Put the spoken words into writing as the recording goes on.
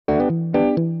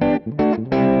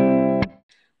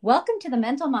Welcome to the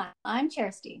Mental Mind. I'm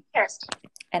Charity,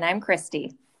 And I'm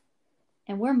Christy.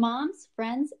 and we're moms,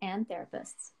 friends, and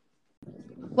therapists.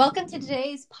 Welcome to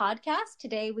today's podcast.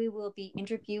 Today we will be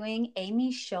interviewing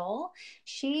Amy Scholl.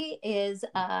 She is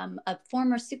a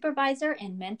former supervisor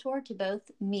and mentor to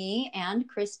both me and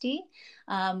Christy.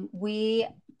 We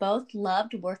both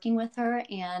loved working with her,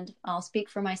 and I'll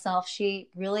speak for myself. She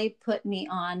really put me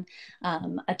on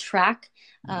a track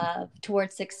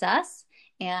towards success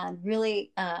and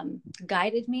really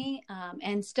guided me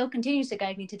and still continues to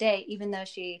guide me today, even though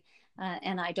she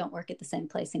and I don't work at the same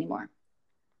place anymore.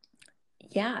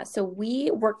 Yeah, so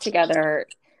we worked together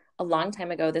a long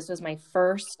time ago. This was my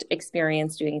first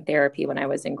experience doing therapy when I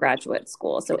was in graduate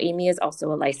school. So Amy is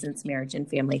also a licensed marriage and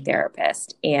family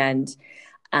therapist. And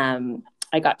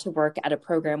I got to work at a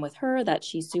program with her that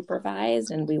she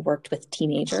supervised, and we worked with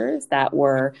teenagers that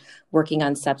were working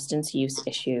on substance use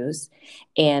issues.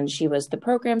 And she was the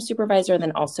program supervisor, and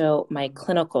then also my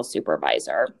clinical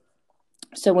supervisor.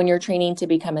 So when you're training to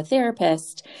become a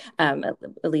therapist, at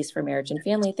least for marriage and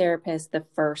family therapists, the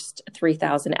first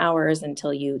 3,000 hours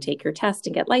until you take your test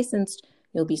and get licensed,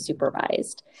 you'll be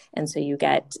supervised. And so you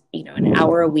get, an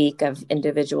hour a week of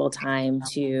individual time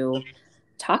to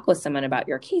talk with someone about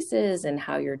your cases and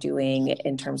how you're doing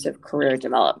in terms of career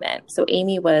development. So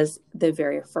Amy was the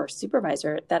very first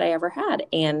supervisor that I ever had,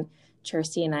 and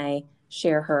Charity and I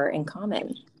share her in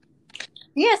common.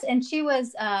 Yes, and she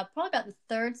was probably about the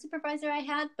third supervisor I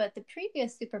had, but the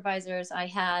previous supervisors I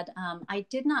had, I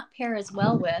did not pair as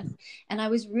well with, and I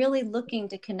was really looking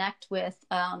to connect with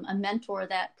a mentor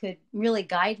that could really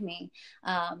guide me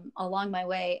along my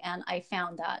way, and I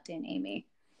found that in Amy.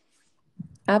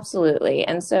 Absolutely.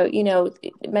 And so,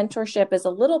 mentorship is a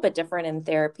little bit different in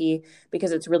therapy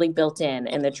because it's really built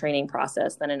in the training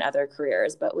process than in other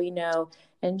careers. But we know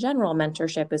in general,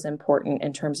 mentorship is important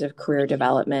in terms of career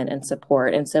development and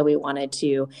support. And so we wanted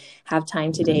to have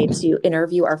time today to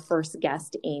interview our first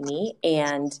guest, Amy,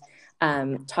 and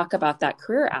talk about that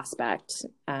career aspect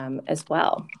as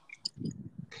well.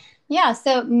 Yeah,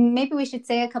 so maybe we should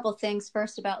say a couple things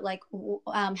first about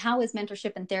how is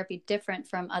mentorship and therapy different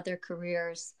from other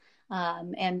careers,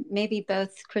 and maybe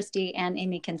both Christy and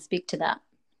Amy can speak to that.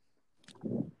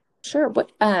 Sure.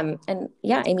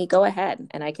 Amy, go ahead,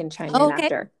 and I can chime in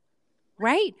after.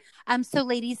 Right. So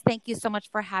ladies, thank you so much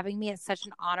for having me. It's such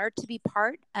an honor to be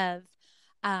part of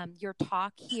your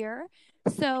talk here.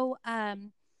 So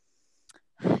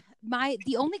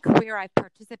the only career I've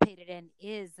participated in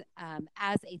is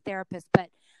as a therapist, but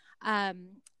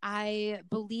I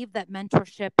believe that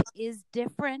mentorship is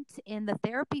different in the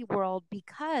therapy world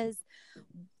because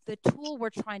the tool we're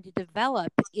trying to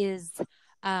develop is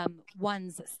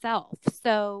one's self.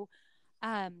 So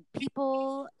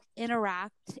people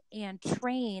interact and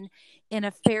train in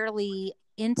a fairly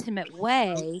intimate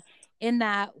way, in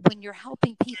that when you're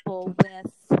helping people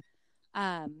with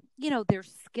their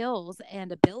skills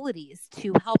and abilities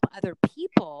to help other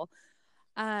people,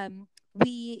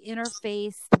 we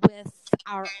interface with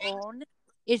our own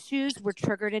issues. We're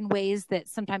triggered in ways that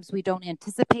sometimes we don't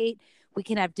anticipate. We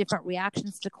can have different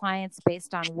reactions to clients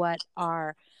based on what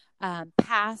our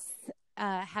pasts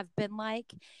have been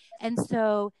like. And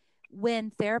so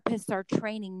when therapists are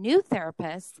training new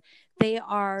therapists, they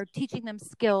are teaching them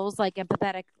skills like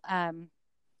empathetic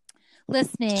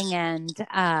listening and,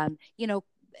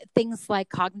 things like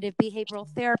cognitive behavioral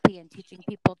therapy, and teaching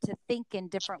people to think in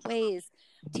different ways,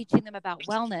 teaching them about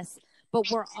wellness.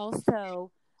 But we're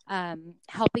also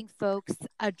helping folks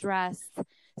address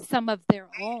some of their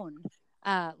own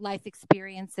life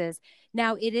experiences.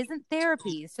 Now, it isn't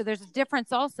therapy, so there's a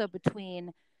difference also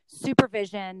between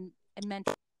supervision and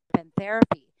mentorship and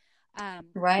therapy.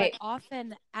 Right. But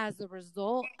often, as a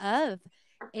result of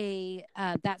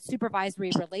that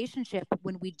supervisory relationship,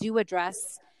 when we do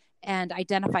address and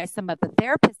identify some of the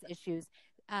therapist issues,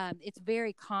 it's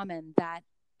very common that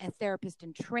a therapist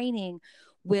in training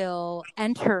will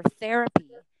enter therapy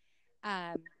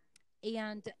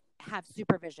and have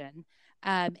supervision.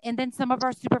 And then some of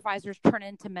our supervisors turn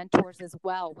into mentors as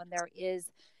well when there is,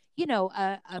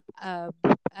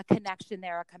 a connection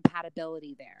there, a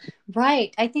compatibility there.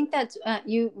 Right. I think that's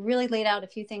you really laid out a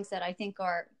few things that I think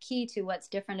are key to what's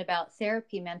different about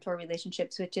therapy mentor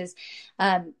relationships, which is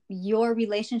your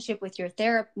relationship with your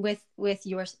with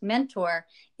your mentor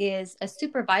is a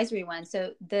supervisory one.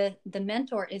 So the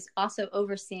mentor is also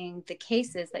overseeing the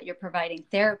cases that you're providing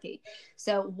therapy.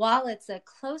 So while it's a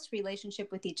close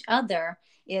relationship with each other,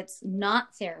 it's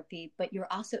not therapy, but you're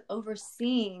also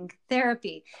overseeing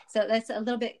therapy. So that's a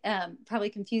little bit probably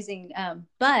confusing,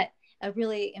 but a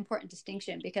really important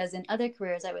distinction, because in other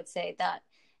careers, I would say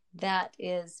that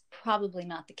is probably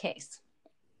not the case.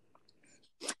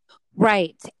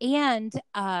 Right. And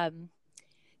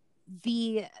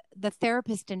the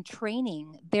therapist in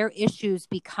training, their issues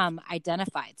become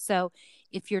identified. So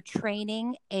if you're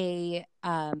training a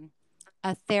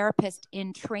therapist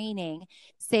in training,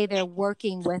 say they're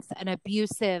working with an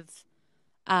abusive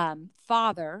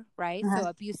father, right? Uh-huh. So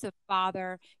abusive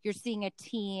father, you're seeing a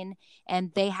teen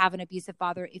and they have an abusive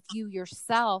father. If you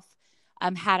yourself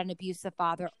had an abusive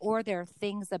father, or there are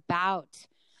things about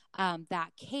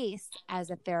that case as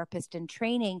a therapist in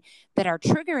training that are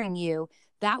triggering you,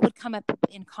 that would come up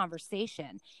in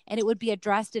conversation, and it would be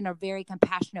addressed in a very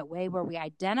compassionate way where we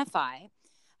identify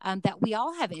that we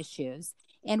all have issues,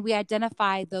 and we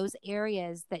identify those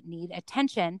areas that need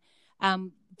attention.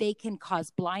 They can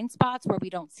cause blind spots where we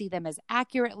don't see them as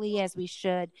accurately as we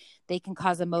should. They can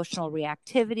cause emotional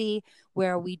reactivity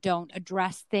where we don't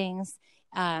address things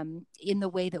in the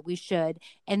way that we should.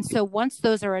 And so once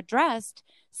those are addressed,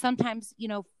 sometimes,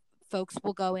 folks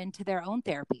will go into their own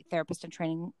therapy. Therapist in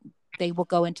training, they will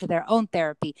go into their own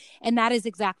therapy. And that is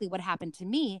exactly what happened to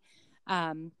me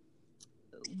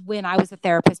when I was a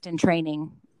therapist in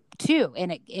training too.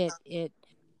 And it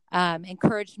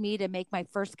encouraged me to make my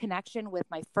first connection with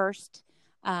my first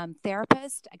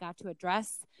therapist. I got to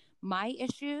address my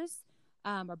issues,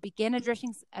 or begin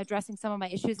addressing some of my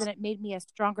issues, and it made me a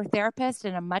stronger therapist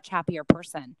and a much happier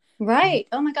person. Right.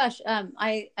 Oh my gosh.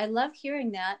 I love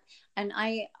hearing that. And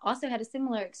I also had a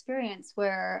similar experience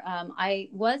where I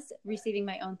was receiving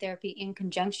my own therapy in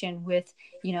conjunction with,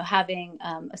 having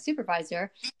a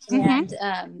supervisor,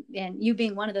 Mm-hmm. and you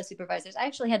being one of those supervisors. I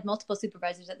actually had multiple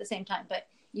supervisors at the same time, but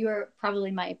you were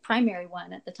probably my primary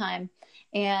one at the time.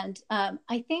 And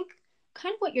I think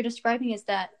kind of what you're describing is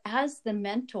that as the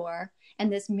mentor,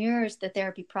 and this mirrors the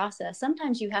therapy process,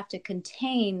 sometimes you have to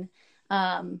contain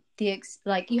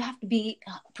you have to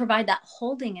provide that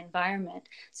holding environment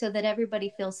so that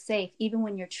everybody feels safe, even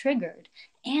when you're triggered.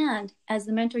 And as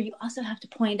the mentor, you also have to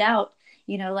point out,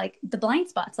 like the blind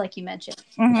spots, like you mentioned.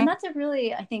 Mm-hmm. And that's a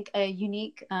really, I think, a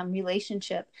unique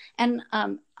relationship. And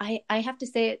I have to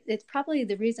say, it's probably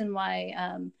the reason why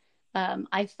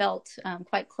I felt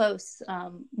quite close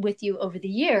with you over the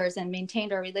years and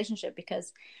maintained our relationship,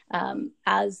 because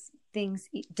as things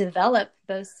develop,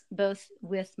 both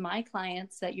with my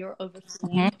clients that you're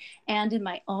overseeing, Mm-hmm. and in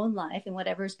my own life, and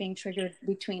whatever's being triggered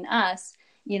between us,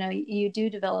 you do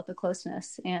develop a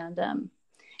closeness. And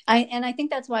I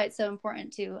think that's why it's so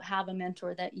important to have a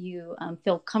mentor that you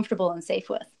feel comfortable and safe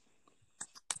with.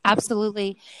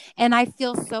 Absolutely. And I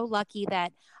feel so lucky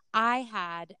that I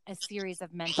had a series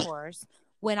of mentors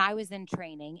when I was in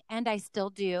training, and I still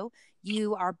do.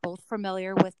 You are both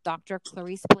familiar with Dr.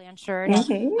 Clarice Blanchard.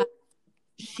 Mm-hmm.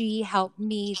 She helped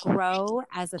me grow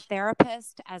as a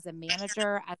therapist, as a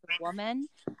manager, as a woman.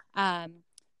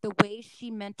 The way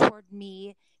she mentored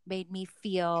me made me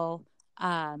feel,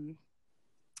 I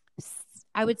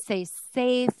would say,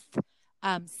 safe,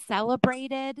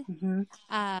 celebrated. Mm-hmm.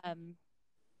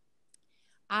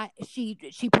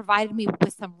 She provided me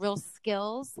with some real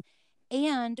skills,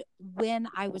 and when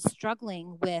I was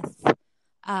struggling with,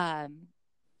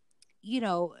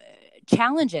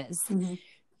 challenges, Mm-hmm.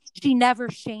 she never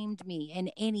shamed me in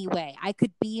any way. I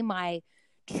could be my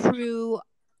true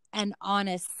and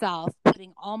honest self,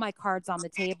 putting all my cards on the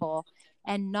table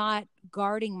and not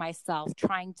guarding myself,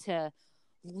 trying to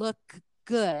look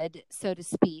good, so to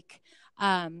speak.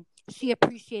 She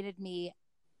appreciated me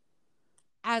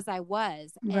as I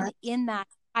was. Right. And in that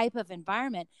type of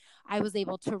environment, I was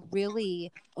able to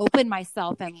really open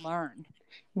myself and learn.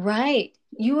 Right.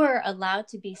 You were allowed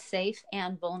to be safe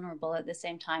and vulnerable at the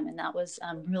same time. And that was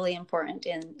really important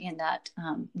in that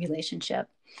relationship.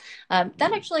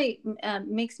 That actually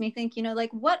makes me think,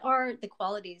 like, what are the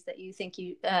qualities that you think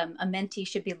a mentee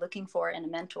should be looking for in a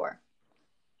mentor?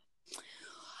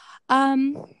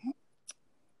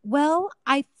 Well,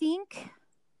 I think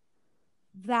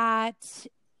that,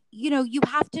 you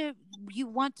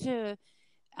want to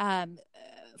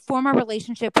form a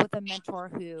relationship with a mentor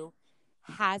who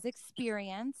has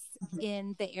experience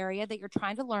in the area that you're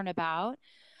trying to learn about.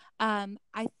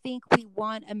 I think we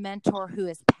want a mentor who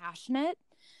is passionate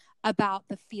about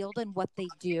the field and what they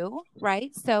do,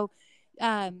 right? So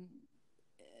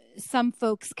some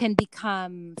folks can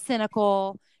become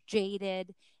cynical,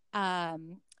 jaded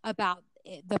about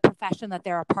the profession that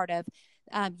they're a part of.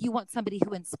 You want somebody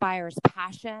who inspires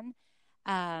passion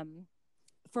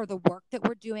for the work that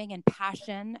we're doing, and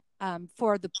passion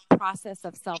for the process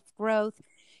of self-growth.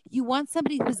 You want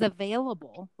somebody who's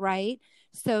available, right?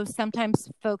 So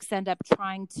sometimes folks end up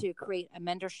trying to create a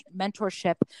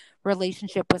mentorship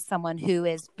relationship with someone who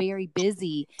is very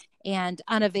busy and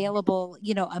unavailable,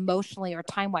 emotionally or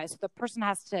time-wise. So the person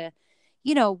has to,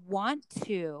 want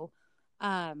to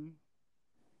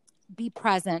be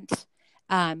present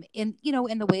in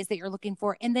the ways that you're looking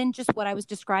for. And then just what I was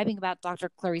describing about Dr.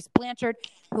 Clarice Blanchard,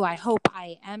 who I hope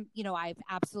I am, I've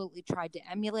absolutely tried to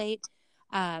emulate.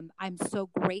 I'm so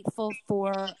grateful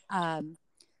for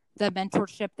the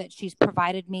mentorship that she's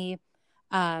provided me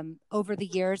over the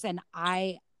years. And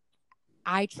I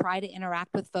try to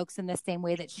interact with folks in the same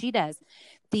way that she does.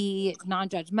 The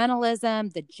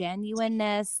non-judgmentalism, the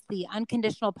genuineness, the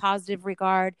unconditional positive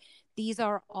regard. These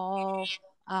are all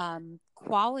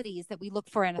qualities that we look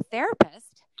for in a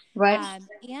therapist. Right.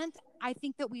 And I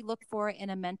think that we look for in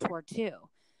a mentor too.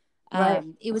 Right.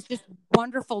 It was just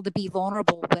wonderful to be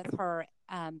vulnerable with her,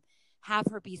 have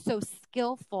her be so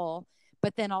skillful,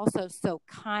 but then also so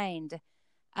kind.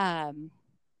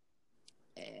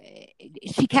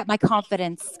 She kept my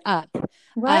confidence up.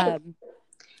 Right.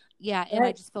 Yeah. And Right.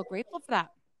 I just feel grateful for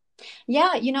that.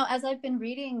 Yeah, as I've been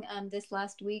reading this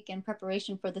last week in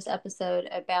preparation for this episode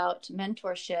about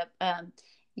mentorship,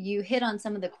 you hit on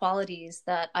some of the qualities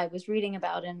that I was reading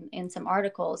about in some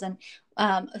articles. And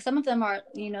some of them are,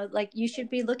 like you should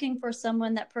be looking for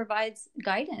someone that provides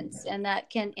guidance and that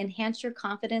can enhance your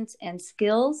confidence and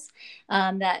skills,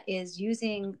 that is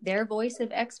using their voice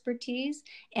of expertise,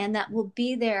 and that will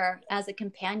be there as a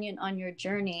companion on your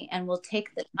journey and will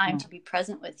take the time to be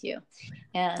present with you.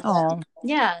 And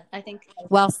yeah, I think.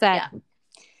 Well said. Yeah.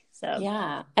 So.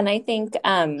 Yeah. And I think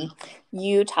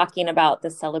you talking about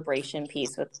the celebration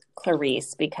piece with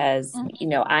Clarice, because,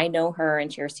 I know her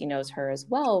and Kirsty knows her as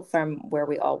well from where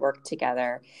we all work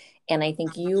together. And I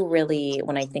think you really,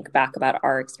 when I think back about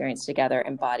our experience together,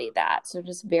 embodied that. So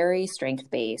just very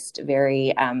strength-based,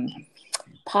 very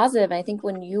positive. I think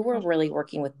when you were really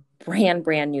working with brand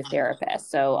new therapists,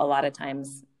 so a lot of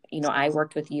times, I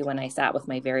worked with you when I sat with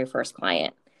my very first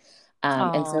client.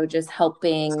 And so just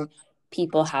helping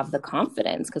people have the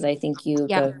confidence, because I think you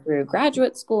go through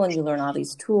graduate school and you learn all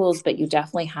these tools, but you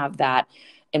definitely have that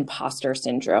imposter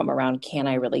syndrome around, can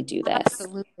I really do this?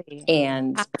 Absolutely.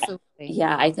 And Absolutely.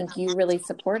 Yeah, I think you really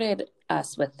supported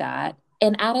us with that,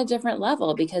 and at a different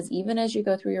level, because even as you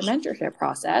go through your mentorship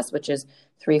process, which is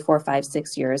 3, 4, 5,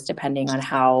 6 years, depending on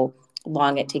how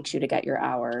long it takes you to get your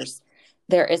hours,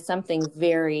 there is something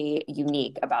very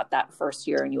unique about that first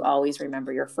year. And you always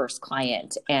remember your first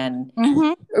client and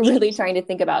really trying to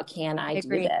think about, can I do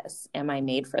this? Am I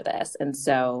made for this? And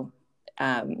so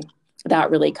that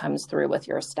really comes through with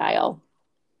your style.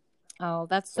 Oh,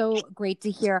 that's so great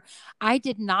to hear. I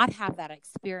did not have that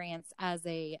experience as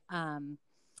a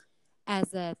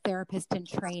therapist in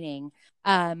training.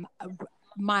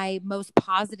 My most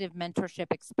positive mentorship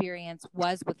experience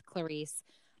was with Clarice.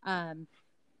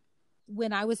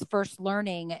 When I was first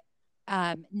learning,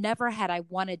 never had I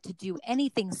wanted to do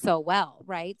anything so well,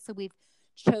 right? So we've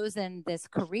chosen this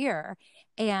career,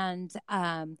 and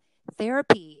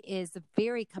therapy is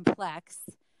very complex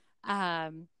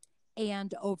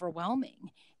and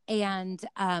overwhelming. And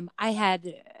I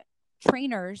had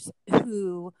trainers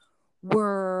who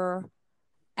were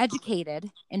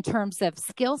educated in terms of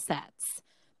skill sets,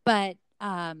 but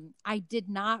I did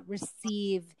not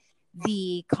receive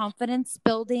the confidence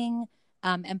building,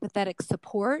 empathetic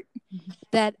support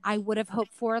that I would have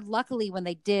hoped for. Luckily, when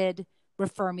they did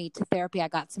refer me to therapy, I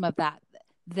got some of that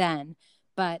then.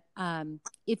 But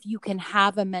if you can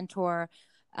have a mentor,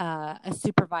 a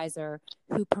supervisor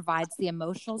who provides the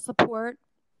emotional support,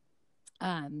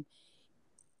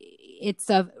 it's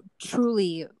a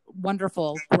truly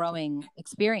wonderful growing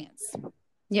experience.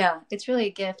 Yeah, it's really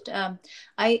a gift.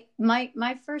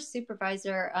 My first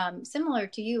supervisor, similar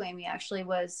to you, Amy, actually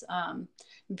was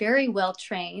very well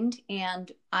trained,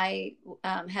 and I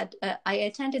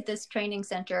attended this training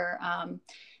center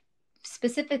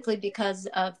specifically because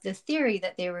of the theory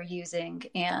that they were using,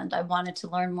 and I wanted to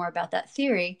learn more about that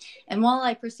theory. And while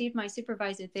I perceived my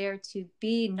supervisor there to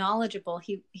be knowledgeable,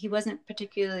 he wasn't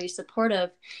particularly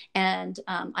supportive, and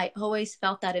I always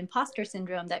felt that imposter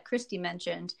syndrome that Christy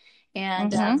mentioned.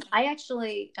 And I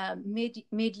actually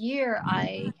mid-year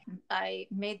I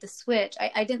made the switch.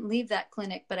 I didn't leave that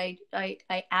clinic, but I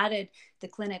added the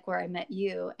clinic where I met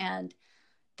you, and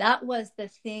that was the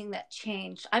thing that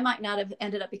changed. I might not have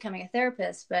ended up becoming a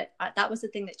therapist, but that was the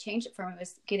thing that changed it for me,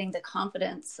 was getting the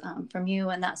confidence from you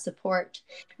and that support.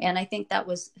 And I think that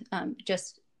was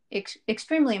just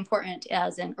extremely important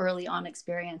as an early on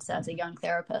experience as a young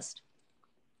therapist.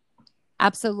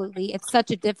 Absolutely. It's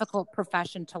such a difficult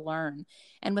profession to learn.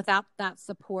 And without that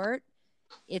support,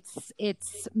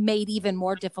 it's made even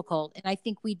more difficult. And I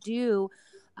think we do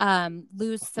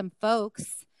lose some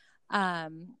folks,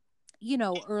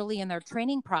 early in their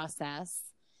training process,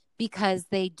 because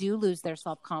they do lose their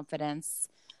self-confidence.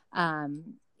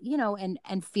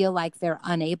 and feel like they're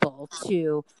unable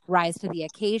to rise to the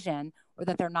occasion, or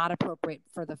that they're not appropriate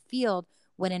for the field,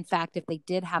 when in fact, if they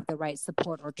did have the right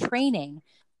support or training,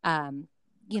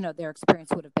 their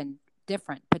experience would have been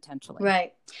different potentially.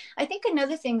 Right. I think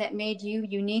another thing that made you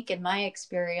unique in my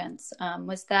experience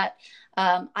was that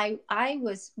I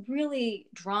was really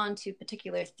drawn to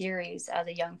particular theories as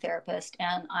a young therapist,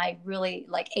 and I really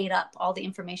ate up all the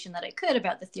information that I could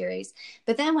about the theories.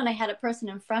 But then when I had a person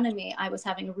in front of me, I was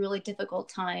having a really difficult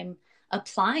time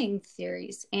applying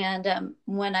theories. And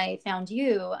when I found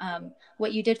you,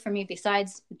 what you did for me,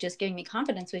 besides just giving me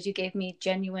confidence, was you gave me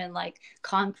genuine,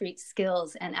 concrete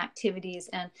skills and activities,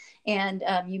 and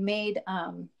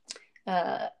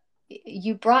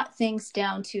you brought things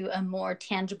down to a more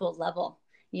tangible level.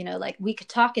 We could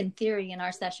talk in theory in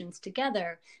our sessions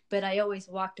together, but I always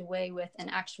walked away with an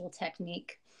actual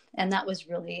technique, and that was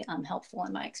really helpful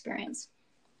in my experience.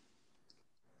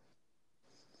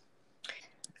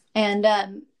 And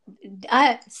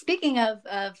speaking of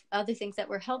other things that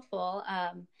were helpful,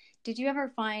 did you ever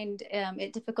find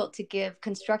it difficult to give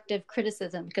constructive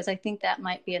criticism? Because I think that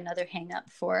might be another hang up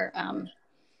for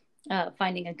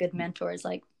finding a good mentor, is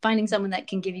finding someone that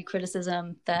can give you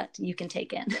criticism that you can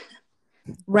take in.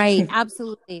 Right.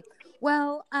 Absolutely.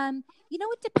 Well,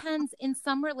 it depends. In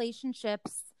some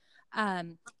relationships,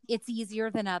 it's easier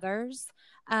than others.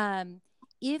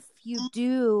 If you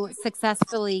do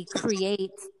successfully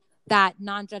create that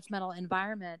non-judgmental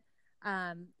environment,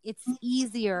 it's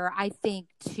easier, I think,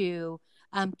 to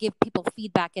give people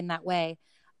feedback in that way.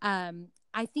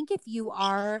 I think if you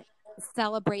are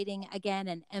celebrating again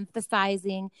and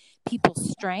emphasizing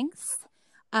people's strengths,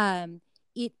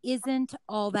 it isn't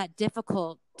all that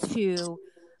difficult to,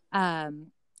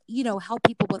 help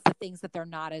people with the things that they're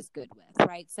not as good with,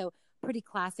 right? So pretty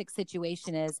classic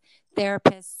situation is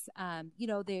therapists,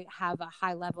 they have a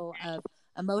high level of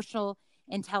emotional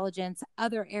intelligence,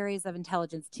 other areas of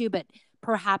intelligence too, but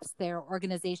perhaps their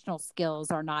organizational skills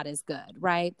are not as good,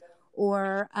 right?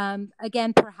 Or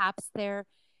again, perhaps they're,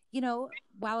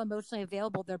 while emotionally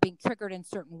available, they're being triggered in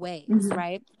certain ways, mm-hmm.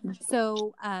 right?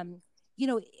 So,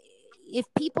 if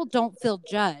people don't feel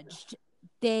judged,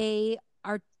 they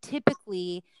are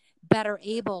typically better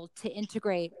able to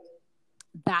integrate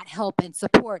that help and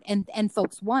support, and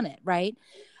folks want it, right?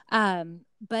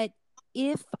 But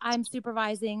if I'm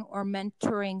supervising or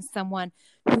mentoring someone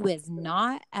who is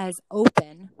not as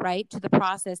open, right, to the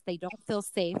process, they don't feel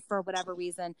safe for whatever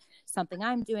reason, something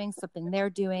I'm doing, something they're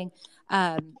doing,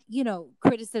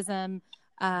 criticism,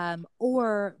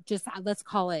 or just let's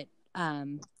call it,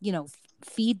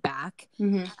 feedback,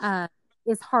 mm-hmm.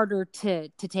 Is harder to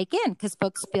take in because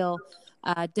folks feel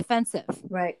defensive.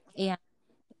 Right. And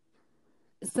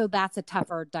so that's a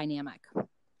tougher dynamic.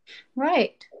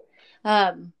 Right.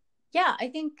 Yeah, I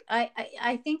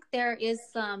think there is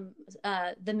some,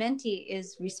 the mentee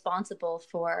is responsible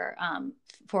for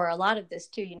a lot of this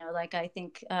too. I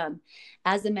think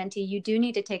as a mentee, you do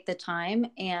need to take the time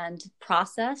and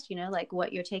process,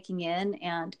 what you're taking in,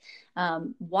 and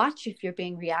watch if you're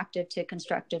being reactive to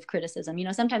constructive criticism.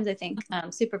 Sometimes I think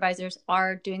supervisors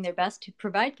are doing their best to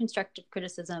provide constructive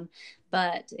criticism,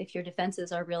 but if your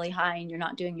defenses are really high and you're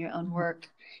not doing your own work,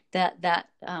 that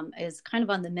is kind of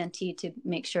on the mentee to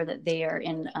make sure that they are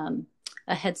in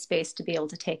a headspace to be able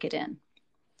to take it in.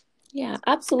 Yeah,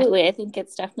 absolutely. I think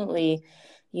it's definitely,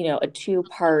 a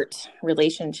two-part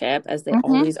relationship, as they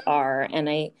mm-hmm. always are. And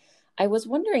I was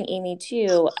wondering, Amy,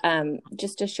 too,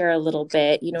 just to share a little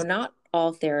bit, not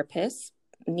all therapists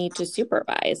need to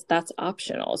supervise. That's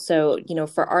optional. So,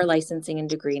 for our licensing and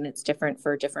degree, and it's different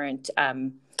for different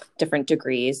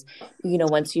degrees,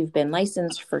 once you've been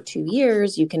licensed for 2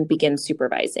 years, you can begin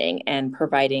supervising and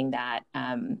providing that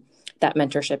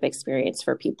mentorship experience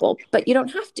for people, but you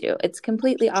don't have to. It's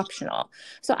completely optional.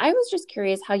 So I was just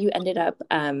curious how you ended up,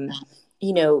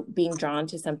 being drawn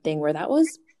to something where that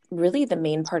was really the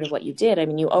main part of what you did. I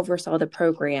mean, you oversaw the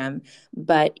program,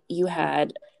 but you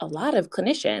had a lot of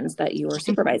clinicians that you were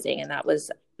supervising, and that was,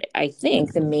 I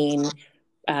think, the main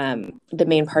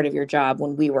part of your job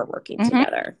when we were working mm-hmm.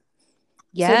 together.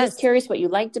 Yes. So just curious what you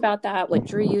liked about that, what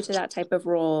drew you to that type of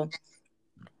role.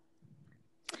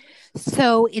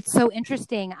 So it's so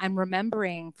interesting. I'm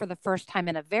remembering for the first time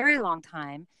in a very long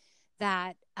time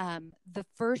that the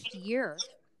first year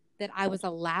that I was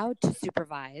allowed to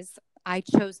supervise, I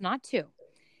chose not to.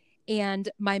 And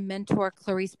my mentor,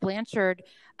 Clarice Blanchard,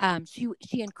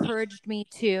 she encouraged me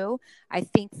to. I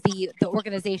think the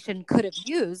organization could have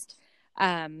used,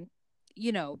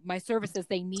 my services.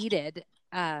 They needed.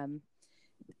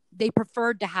 They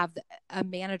preferred to have a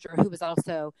manager who was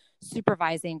also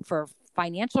supervising for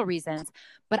financial reasons,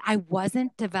 but I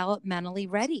wasn't developmentally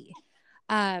ready.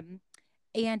 And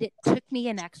it took me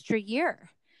an extra year.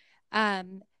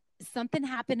 Something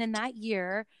happened in that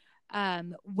year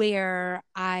where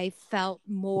I felt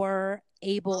more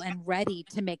able and ready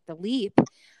to make the leap.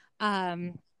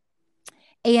 And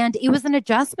it was an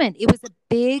adjustment. It was a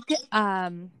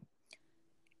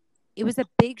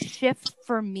big shift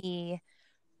for me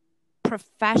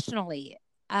professionally.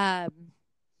 In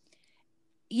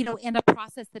a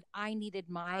process that I needed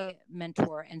my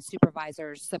mentor and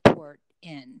supervisor's support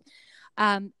in.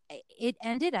 It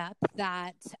ended up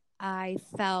that I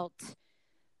felt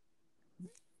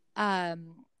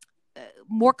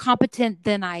more competent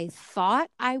than I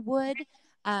thought I would.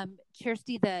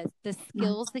 Kirsty, the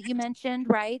skills that you mentioned,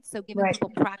 right? So giving Right.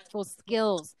 people practical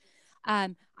skills.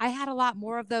 I had a lot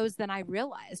more of those than I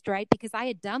realized, right? Because I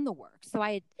had done the work. So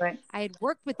I had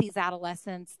worked with these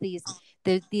adolescents, these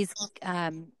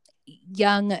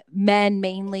young men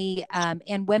mainly,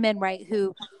 and women, right,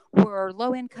 who were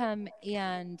low income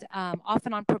and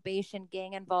often on probation,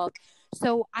 gang involved.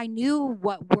 So I knew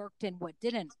what worked and what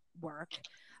didn't work.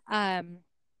 Or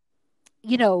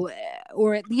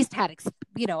at least had,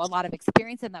 a lot of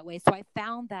experience in that way. So I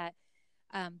found that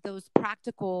those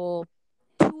practical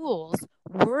tools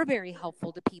were very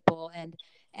helpful to people,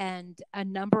 and a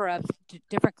number of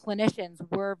different clinicians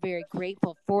were very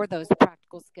grateful for those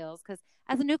practical skills, because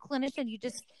as a new clinician, you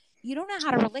don't know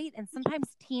how to relate, and sometimes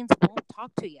teens won't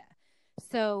talk to you.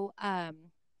 So I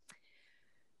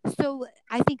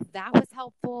think that was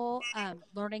helpful,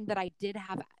 learning that I did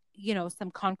have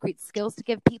some concrete skills to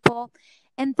give people.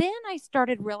 And then I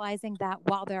started realizing that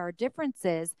while there are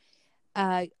differences,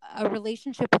 a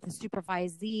relationship with a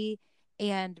supervisee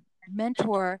and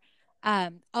mentor,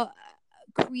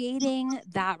 creating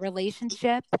that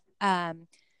relationship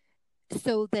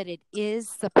so that it is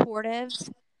supportive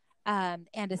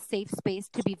and a safe space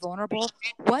to be vulnerable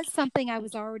was something I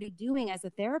was already doing as a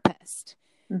therapist.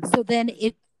 Mm-hmm. So then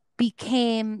it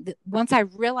became, once I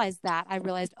realized that,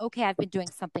 okay, I've been doing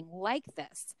something like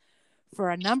this for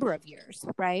a number of years,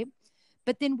 right?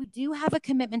 But then we do have a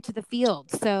commitment to the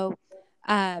field. So,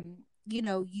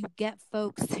 you get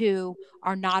folks who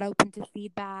are not open to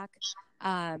feedback,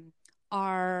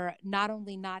 are not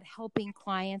only not helping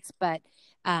clients, but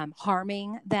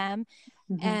harming them.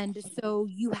 Mm-hmm. And so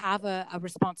you have a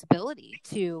responsibility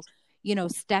to,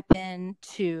 step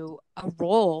into a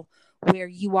role where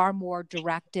you are more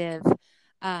directive.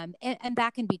 And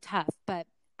that can be tough, but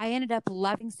I ended up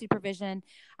loving supervision.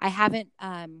 I haven't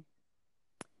done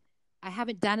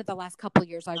it the last couple of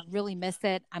years. I really miss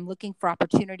it. I'm looking for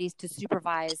opportunities to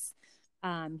supervise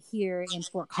here in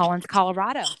Fort Collins,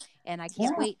 Colorado. And I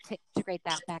can't wait to integrate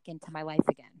that back into my life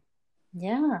again.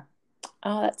 Yeah.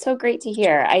 Oh, that's so great to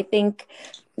hear. I think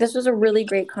this was a really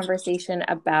great conversation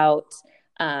about,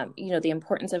 the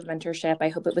importance of mentorship. I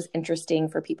hope it was interesting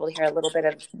for people to hear a little bit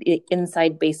of the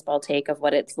inside baseball take of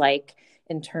what it's like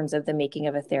in terms of the making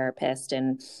of a therapist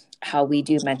and how we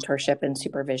do mentorship and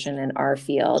supervision in our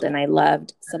field. And I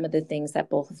loved some of the things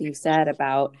that both of you said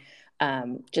about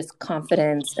just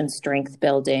confidence and strength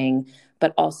building.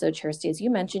 But also, Kirsty, as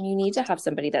you mentioned, you need to have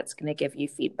somebody that's going to give you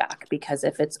feedback, because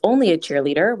if it's only a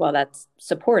cheerleader, well, that's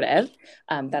supportive.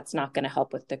 That's not going to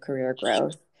help with the career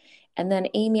growth. And then,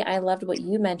 Amy, I loved what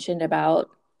you mentioned about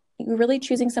really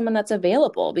choosing someone that's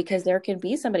available, because there can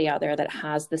be somebody out there that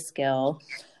has the skill,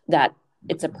 that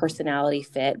it's a personality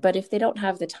fit. But if they don't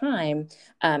have the time,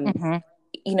 mm-hmm.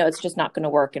 It's just not going to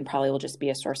work, and probably will just be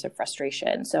a source of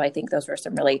frustration. So I think those were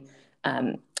some really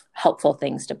helpful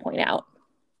things to point out.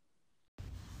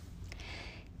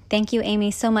 Thank you,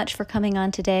 Amy, so much for coming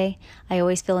on today. I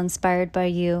always feel inspired by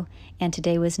you, and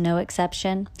today was no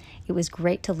exception. It was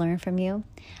great to learn from you.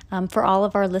 For all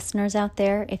of our listeners out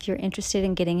there, if you're interested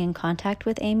in getting in contact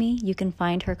with Amy, you can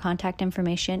find her contact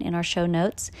information in our show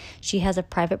notes. She has a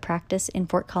private practice in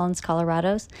Fort Collins,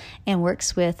 Colorado, and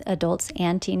works with adults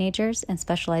and teenagers and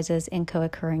specializes in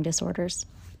co-occurring disorders.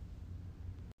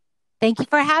 Thank you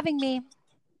for having me.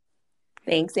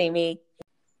 Thanks, Amy.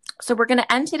 So we're going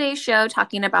to end today's show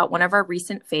talking about one of our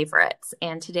recent favorites.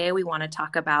 And today we want to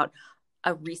talk about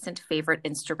a recent favorite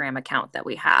Instagram account that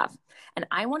we have. And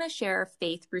I want to share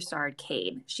Faith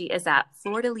Broussard-Cade. She is at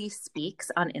Florida Leaf Speaks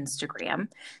on Instagram.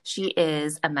 She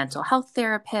is a mental health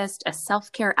therapist, a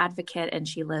self-care advocate, and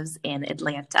she lives in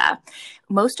Atlanta.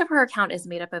 Most of her account is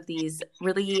made up of these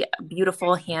really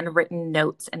beautiful handwritten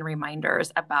notes and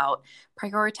reminders about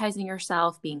prioritizing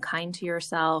yourself, being kind to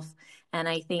yourself. And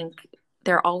I think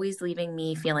they're always leaving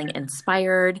me feeling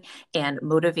inspired and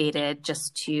motivated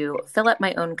just to fill up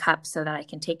my own cup so that I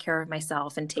can take care of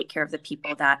myself and take care of the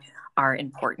people that are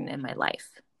important in my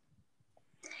life.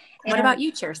 What about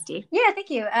you, Kirsty? Yeah, thank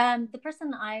you. The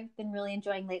person I've been really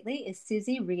enjoying lately is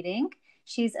Susie Reading.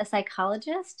 She's a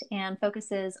psychologist and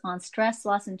focuses on stress,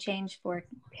 loss, and change for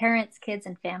parents, kids,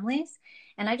 and families.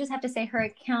 And I just have to say her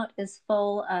account is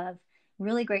full of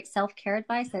really great self-care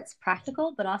advice that's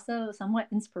practical, but also somewhat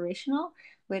inspirational,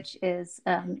 which is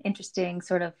interesting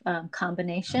sort of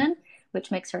combination,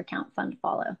 which makes her account fun to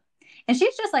follow. And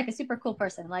she's just like a super cool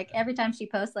person. Like every time she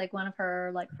posts like one of her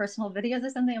like personal videos or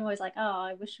something, I'm always like, oh,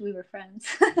 I wish we were friends.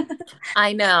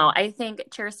 I know. I think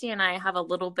Kirsty and I have a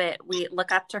little bit, we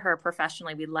look up to her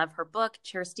professionally. We love her book.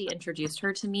 Kirsty introduced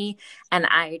her to me, and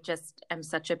I just am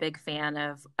such a big fan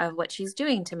of what she's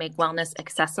doing to make wellness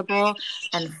accessible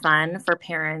and fun for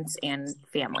parents and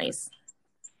families.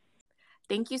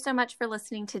 Thank you so much for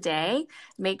listening today.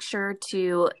 Make sure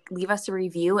to leave us a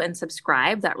review and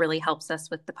subscribe. That really helps us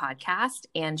with the podcast,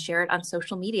 and share it on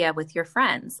social media with your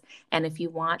friends. And if you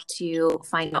want to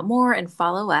find out more and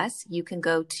follow us, you can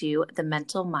go to The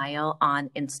Mental Mile on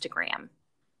Instagram.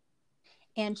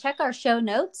 And check our show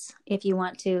notes if you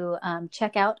want to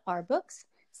check out our books.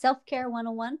 Self-Care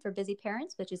 101 for Busy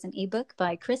Parents, which is an ebook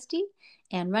by Christy,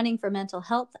 and Running for Mental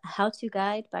Health, a how-to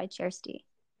guide by Kirsty.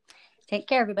 Take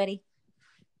care, everybody.